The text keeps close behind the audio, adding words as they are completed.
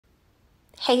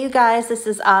Hey you guys, this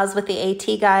is Oz with the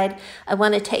AT Guide. I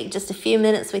want to take just a few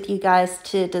minutes with you guys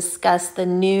to discuss the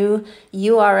new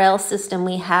URL system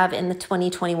we have in the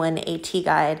 2021 AT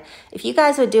Guide. If you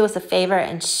guys would do us a favor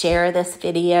and share this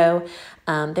video,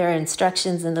 there are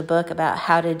instructions in the book about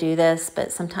how to do this,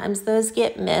 but sometimes those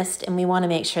get missed and we want to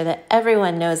make sure that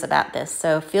everyone knows about this.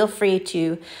 So feel free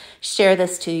to share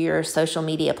this to your social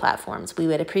media platforms. We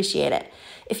would appreciate it.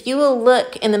 If you will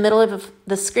look in the middle of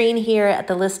the screen here at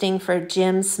the listing for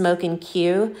Jim Smokin'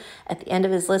 Q, at the end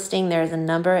of his listing, there's a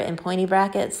number in pointy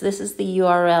brackets. This is the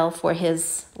URL for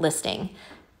his listing.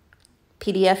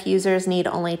 PDF users need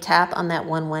only tap on that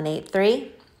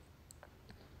 1183,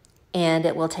 and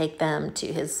it will take them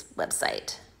to his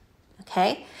website.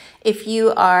 Okay? If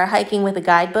you are hiking with a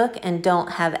guidebook and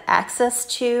don't have access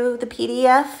to the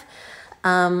PDF,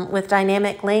 with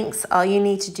dynamic links, all you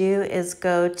need to do is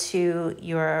go to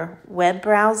your web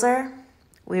browser.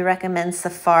 We recommend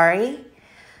Safari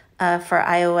for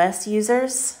iOS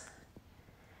users,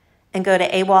 and go to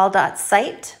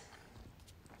awol.site,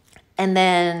 and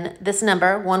then this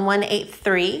number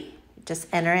 1183, just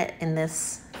enter it in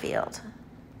this field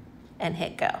and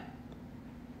hit go,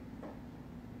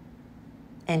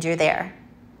 and you're there.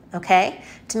 Okay,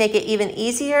 to make it even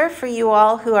easier for you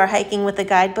all who are hiking with a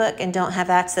guidebook and don't have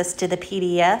access to the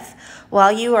PDF, while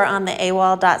you are on the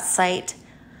awol.site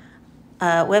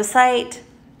website,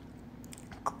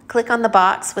 click on the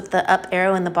box with the up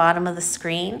arrow in the bottom of the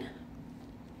screen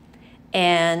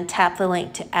and tap the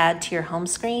link to add to your home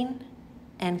screen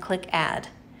and click add.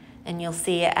 And you'll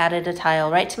see it added a tile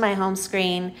right to my home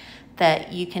screen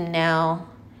that you can now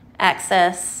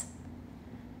access.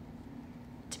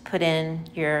 Put in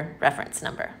your reference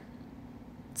number.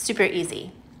 Super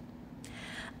easy.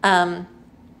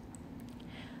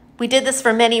 We did this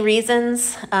for many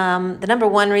reasons. The number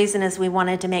one reason is we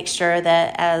wanted to make sure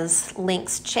that as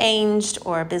links changed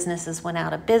or businesses went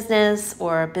out of business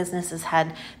or businesses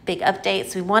had big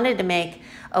updates, we wanted to make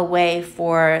a way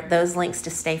for those links to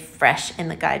stay fresh in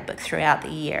the guidebook throughout the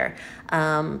year.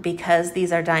 Because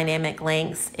these are dynamic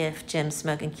links, if Jim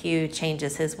Smokin' Q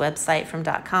changes his website from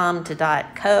 .com to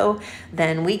 .co,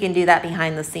 then we can do that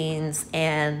behind the scenes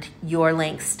and your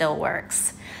link still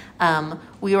works.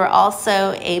 We were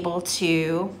also able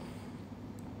to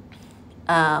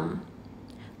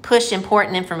push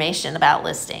important information about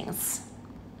listings.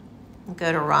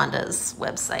 Go to Rhonda's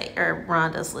website, or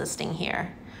Rhonda's listing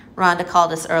here. Rhonda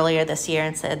called us earlier this year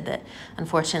and said that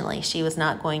unfortunately she was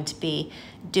not going to be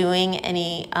doing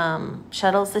any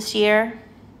shuttles this year.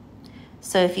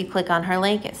 So if you click on her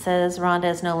link, it says Rhonda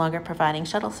is no longer providing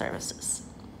shuttle services.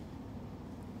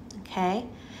 Okay.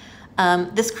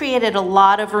 This created a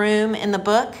lot of room in the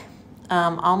book,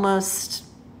 almost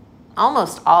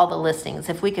all the listings.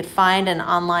 If we could find an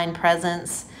online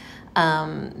presence,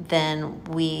 then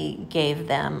we gave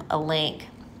them a link.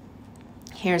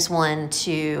 Here's one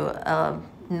to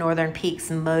Northern Peaks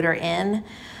Motor Inn.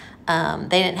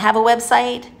 They didn't have a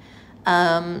website,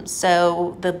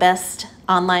 so the best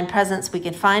online presence we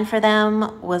could find for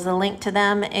them was a link to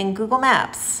them in Google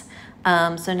Maps.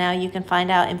 So now you can find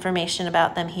out information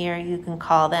about them here. You can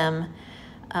call them.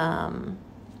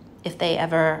 If they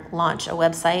ever launch a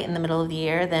website in the middle of the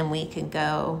year, then we can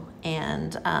go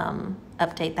and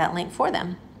update that link for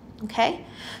them. Okay,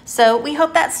 so we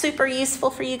hope that's super useful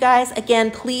for you guys.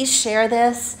 Again, please share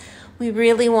this. We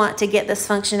really want to get this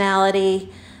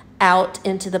functionality out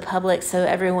into the public so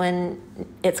everyone,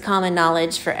 it's common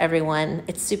knowledge for everyone.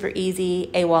 It's super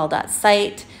easy,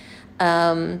 awol.site.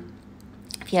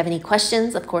 If you have any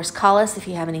questions, of course, call us. If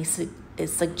you have any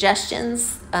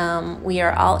suggestions, we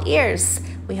are all ears.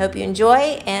 We hope you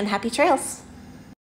enjoy, and happy trails.